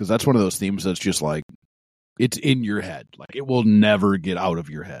theme, because that's one of those themes that's just like, it's in your head. Like, it will never get out of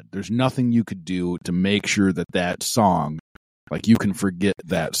your head. There's nothing you could do to make sure that song, like, you can forget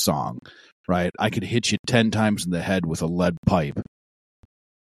that song, right? I could hit you 10 times in the head with a lead pipe,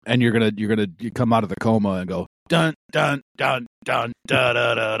 and you're gonna come out of the coma and go, dun, dun, dun, dun, da,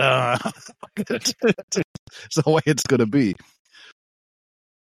 da, da, da. It's the way it's going to be.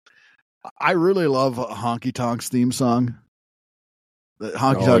 I really love Honky Tonk's theme song. The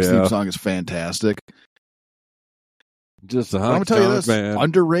Honky Tonk's theme song is fantastic. Just a Honky Tonk man.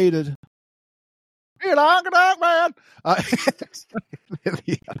 Underrated. You're Honky Tonk man.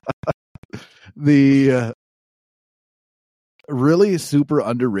 The really super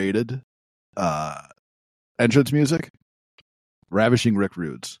underrated entrance music, Ravishing Rick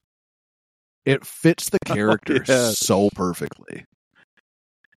Rude's. It fits the character so perfectly.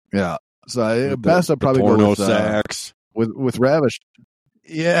 Yeah. So I'd probably go with sax with Ravish.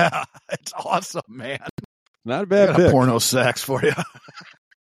 Yeah, it's awesome, man. Not a bad pick. A porno sax for you.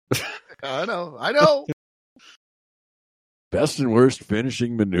 I know. Best and worst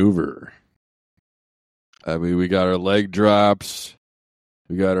finishing maneuver. I mean, we got our leg drops.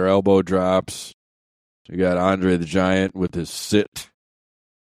 We got our elbow drops. We got Andre the Giant with his sit.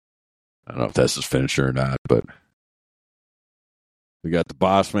 I don't know if that's his finisher or not, but we got the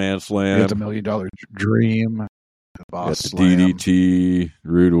Boss Man Slam. We got the $1 Million Dream. The Boss Slam. The DDT,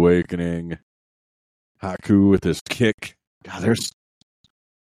 Rude Awakening. Haku with his kick. God,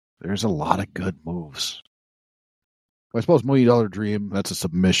 there's a lot of good moves. Well, I suppose $1 Million Dream, that's a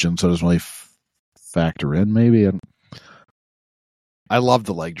submission, so it doesn't really factor in, maybe. I love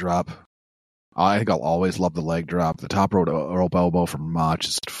the leg drop. I think I'll always love the leg drop. The top rope elbow from Mach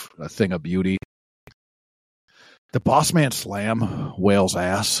is a thing of beauty. The Boss Man Slam, whale's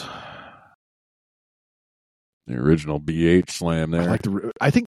ass. The original BH Slam there.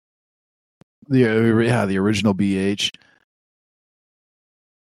 I think the original BH.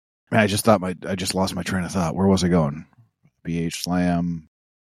 Man, I just lost my train of thought. Where was I going? BH Slam.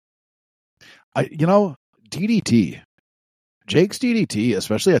 DDT. Jake's DDT,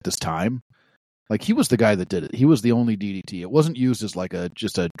 especially at this time, like, he was the guy that did it. He was the only DDT. It wasn't used as like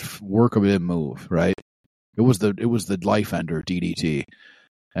just a work-a-bit move, right? It was the life ender DDT.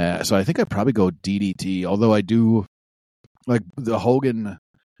 So I think I'd probably go DDT. Although I do like the Hogan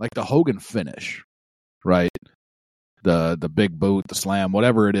finish, right? The big boot, the slam,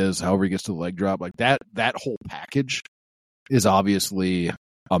 whatever it is, however he gets to the leg drop, like that whole package is obviously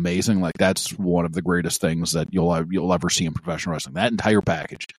amazing. Like, that's one of the greatest things that you'll ever see in professional wrestling. That entire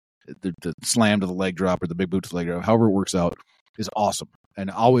package the slam to the leg drop or the big boot to the leg drop, however it works out, is awesome. And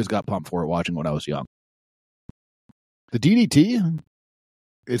I always got pumped for it watching when I was young. The DDT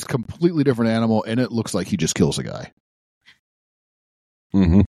is a completely different animal, and it looks like he just kills a guy.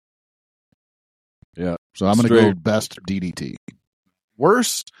 Mm-hmm. Yeah. So I'm going to go best DDT.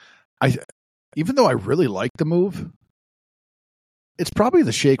 Worst, even though I really like the move, it's probably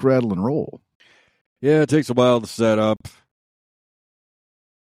the shake, rattle, and roll. Yeah, it takes a while to set up.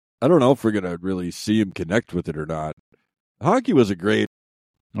 I don't know if we're going to really see him connect with it or not. Honky was a great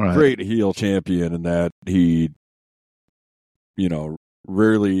heel champion in that he,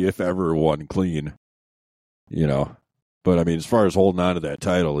 rarely, if ever, won clean. But I mean, as far as holding on to that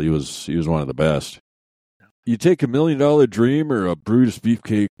title, he was one of the best. You take $1 Million Dream or a Brutus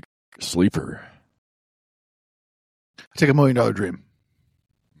Beefcake Sleeper? I take $1 Million Dream.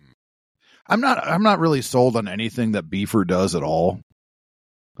 I'm not really sold on anything that Beefer does at all.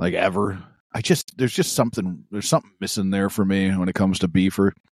 Like ever. There's something missing there for me when it comes to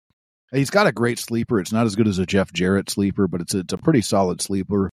Beefer. He's got a great sleeper. It's not as good as a Jeff Jarrett sleeper, but it's a pretty solid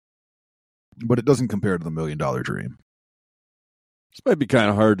sleeper. But it doesn't compare to the $1 Million Dream. This might be kind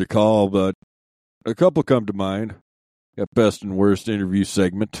of hard to call, but a couple come to mind. Got best and worst interview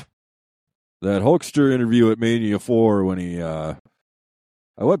segment. That Hulkster interview at Mania 4 when he I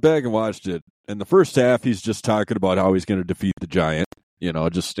went back and watched it. In the first half, he's just talking about how he's going to defeat the Giant.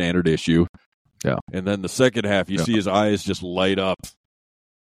 Just standard issue. Yeah. And then the second half, you see his eyes just light up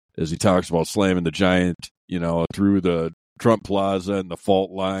as he talks about slamming the Giant, through the Trump Plaza and the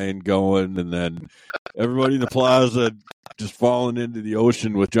fault line going, and then everybody in the plaza just falling into the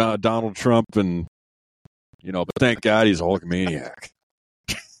ocean with Donald Trump, and but thank God he's a Hulkamaniac.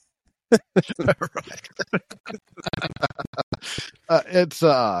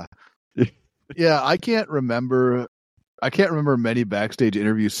 I can't remember many backstage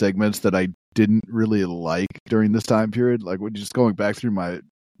interview segments that I didn't really like during this time period. Like, when just going back through my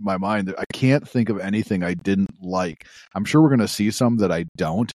mind, I can't think of anything I didn't like. I'm sure we're going to see some that I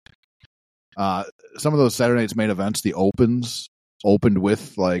don't. Some of those Saturday Night's Main Events, the opened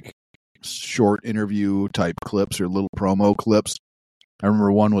with like short interview type clips or little promo clips. I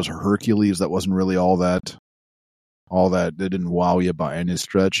remember one was Hercules that wasn't really all that. It didn't wow you by any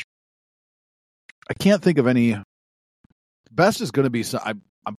stretch. I can't think of any. Best is going to be.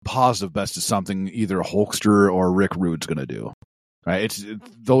 I'm positive best is something either Hulkster or Rick Rude's going to do. Right,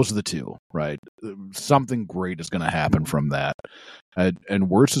 those are the two. Right, something great is going to happen from that, and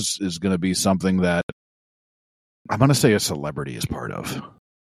worse is going to be something that I'm going to say a celebrity is part of.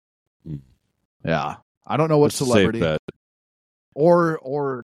 Yeah, I don't know what celebrity.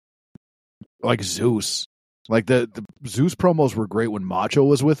 Or like Zeus. Like the Zeus promos were great when Macho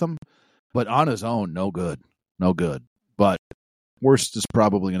was with him, but on his own, no good. But worst is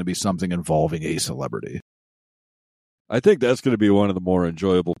probably going to be something involving a celebrity. I think that's going to be one of the more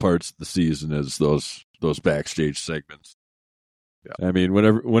enjoyable parts of the season is those backstage segments. Yeah. I mean,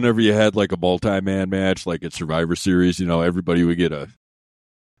 whenever you had like a multi-man match, like at Survivor Series, everybody would get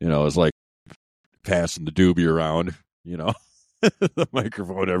it's like passing the doobie around, the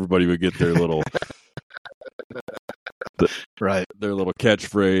microphone. Everybody would get their little, their little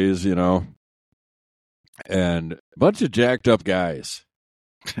catchphrase, and a bunch of jacked up guys.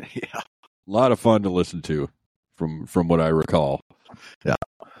 Yeah, a lot of fun to listen to. From what I recall. Yeah.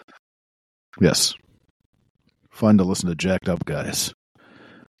 Yes. Fun to listen to jacked up guys.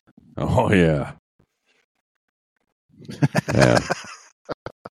 Oh, yeah. Yeah.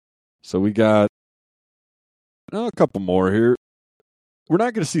 So we got a couple more here. We're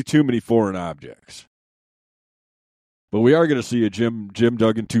not going to see too many foreign objects. But we are going to see a Jim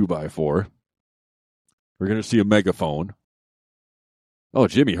Duggan 2x4. We're going to see a megaphone. Oh,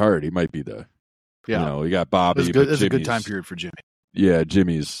 Jimmy Hart. He might be the... Yeah, we got Bobby. It's a good time period for Jimmy. Yeah,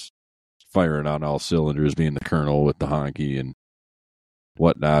 Jimmy's firing on all cylinders, being the colonel with the honky and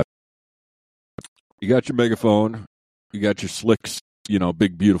whatnot. You got your megaphone. You got your slicks,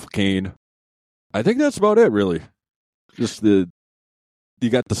 big, beautiful cane. I think that's about it, really. Just you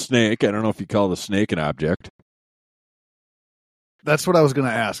got the snake. I don't know if you call the snake an object. That's what I was going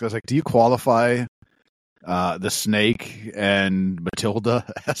to ask. I was like, do you qualify the snake and Matilda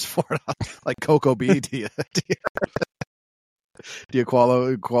as for like Coco B? Do you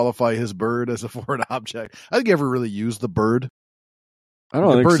qualify his bird as a foreign object? I think you ever really use the bird. I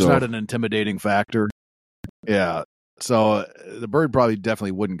don't think so. The bird's not an intimidating factor. Yeah, so the bird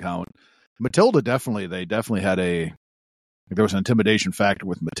definitely wouldn't count. Matilda they definitely had there was an intimidation factor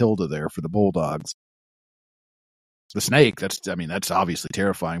with Matilda there for the Bulldogs. The snake, that's obviously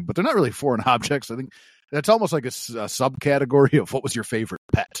terrifying, but they're not really foreign objects. I think that's almost like a subcategory of what was your favorite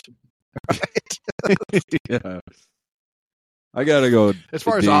pet. Right? Yeah. I gotta go. As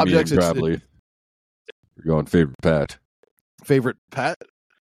far as Damien, objects, probably. We're going favorite pet. Favorite pet?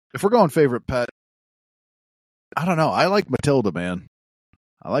 If we're going favorite pet, I don't know. I like Matilda, man.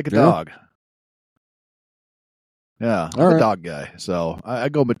 I like a dog. Yeah, I'm a dog guy. So I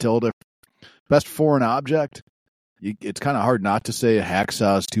go Matilda. Best foreign object? It's kind of hard not to say a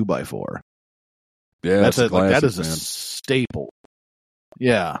Hacksaw's 2x4. Yeah, that's that is a staple.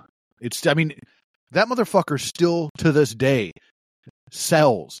 Yeah. I mean, that motherfucker still to this day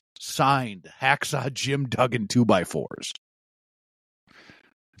sells signed Hacksaw Jim Duggan 2x4s.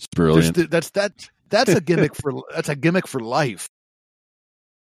 It's brilliant. That's a gimmick for life.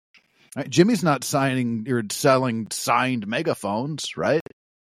 Right? Jimmy's not selling signed megaphones, right?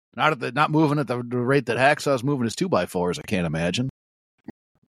 Not moving at the rate that Hacksaw's moving his 2x4s. I can't imagine.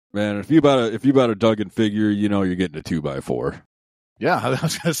 Man, if you bought a Duggan figure, you know you're getting a 2x4. Yeah, I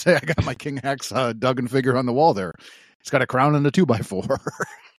was gonna say I got my King Hacksaw Duggan figure on the wall there. He's got a crown and a 2x4.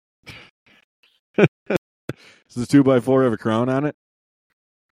 Does the 2x4 have a crown on it?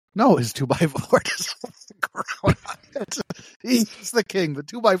 No, his 2x4 doesn't have a crown on it. He's the king. The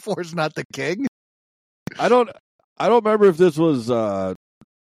 2x4 is not the king. I don't remember if this was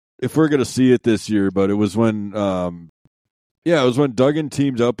if we're gonna see it this year, but it was when it was when Duggan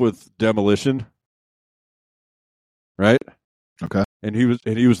teamed up with Demolition. Right? Okay. And he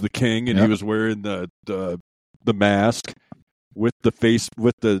was the king, and he was wearing the mask with the face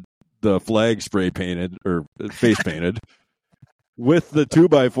with the flag spray painted or face painted with the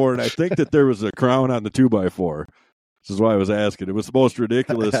 2x4, and I think that there was a crown on the 2x4. This is why I was asking. It was the most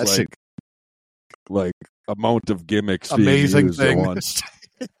ridiculous like amount of gimmicks. Amazing thing. At once.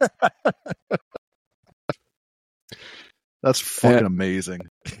 That's fucking amazing.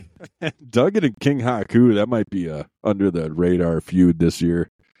 Duggan and King Haku, that might be a under the radar feud this year,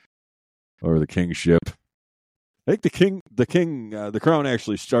 or the kingship. I think the crown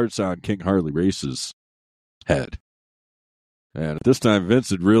actually starts on King Harley Race's head, and at this time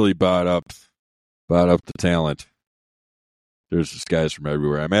Vince had really bought up the talent. There's just guys from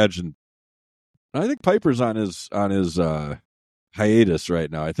everywhere. I think Piper's on his hiatus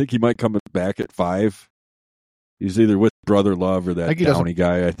right now. I think he might come back at 5. He's either with Brother Love or that Downey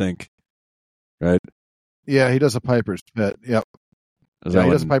guy, I think. Right? Yeah, he does a Piper's Pit. Yep. He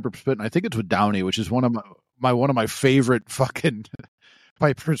does a Piper's Pit, and I think it's with Downey, which is one of my favorite fucking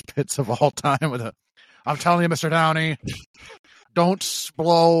Piper's Pits of all time. I'm telling you, Mr. Downey, don't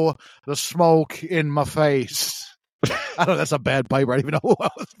blow the smoke in my face. I don't know, that's a bad Piper. I don't even know who I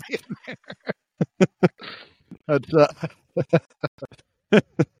was being there.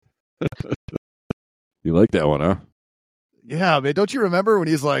 You like that one, huh? Yeah, man. Don't you remember when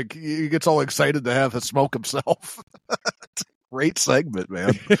he gets all excited to have a smoke himself? It's a great segment,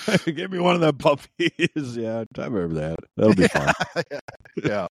 man. Give me one of them puppies. Yeah, I remember that. That'll be fun.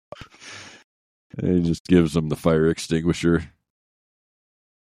 Yeah. And he just gives them the fire extinguisher.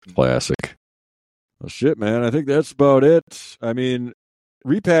 Classic. Well, shit, man. I think that's about it. I mean,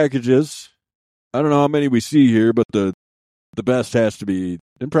 repackages. I don't know how many we see here, but the best has to be,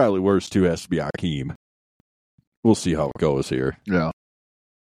 and probably worst too, has to be Akeem. We'll see how it goes here. Yeah.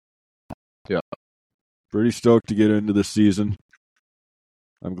 Pretty stoked to get into this season.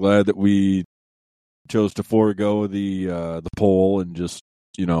 I'm glad that we chose to forego the poll and just,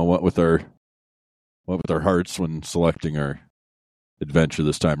 went with our hearts when selecting our adventure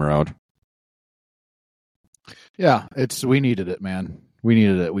this time around. Yeah, we needed it, man. We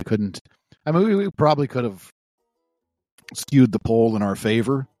needed it. We couldn't. I mean, we probably could have skewed the poll in our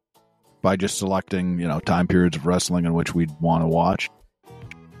favor by just selecting, time periods of wrestling in which we'd want to watch.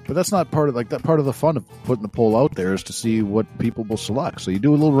 But that's not part of that. Part of the fun of putting the poll out there is to see what people will select. So you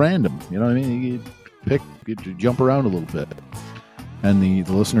do a little random. You know what I mean? You pick, you jump around a little bit, and the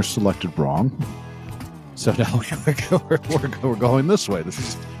listeners selected wrong. So now we're going this way. This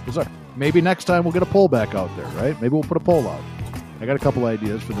is maybe next time we'll get a poll back out there, right? Maybe we'll put a poll out. I got a couple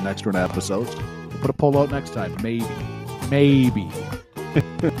ideas for the next run episodes. We'll put a poll out next time, maybe.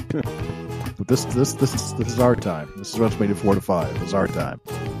 But this is our time. This is WrestleMania 4 to 5. This is our time.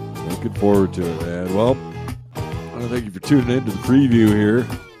 Looking forward to it, man. Well, I want to thank you for tuning in to the preview here.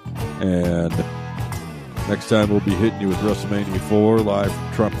 And next time we'll be hitting you with WrestleMania 4 live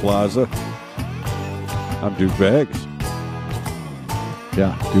from Trump Plaza. I'm Duke Baggs.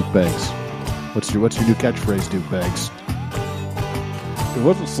 Yeah, Duke Baggs. What's your new catchphrase, Duke Baggs? It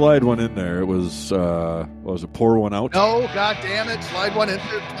wasn't slide one in there. It was, was it pour one out? No, god damn it. Slide one in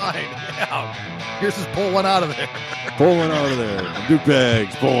there. Fine. Yeah. Here's just pull one out of there. Pull one out of there. Duke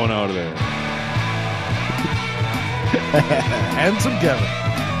Baggs, pull one out of there. Handsome Kevin.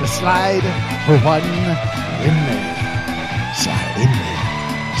 The slide for one in there. Slide in there.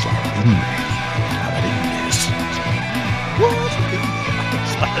 Slide in there. Slide in there.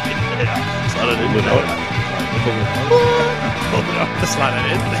 Slide in there. Slide in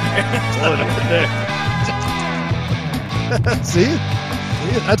there. Slide it in there. See?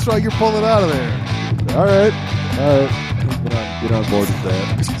 That's why you're pulling out of there. All right. Get on board with that.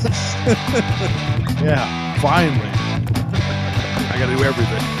 Yeah, finally. I got to do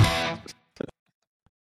everything.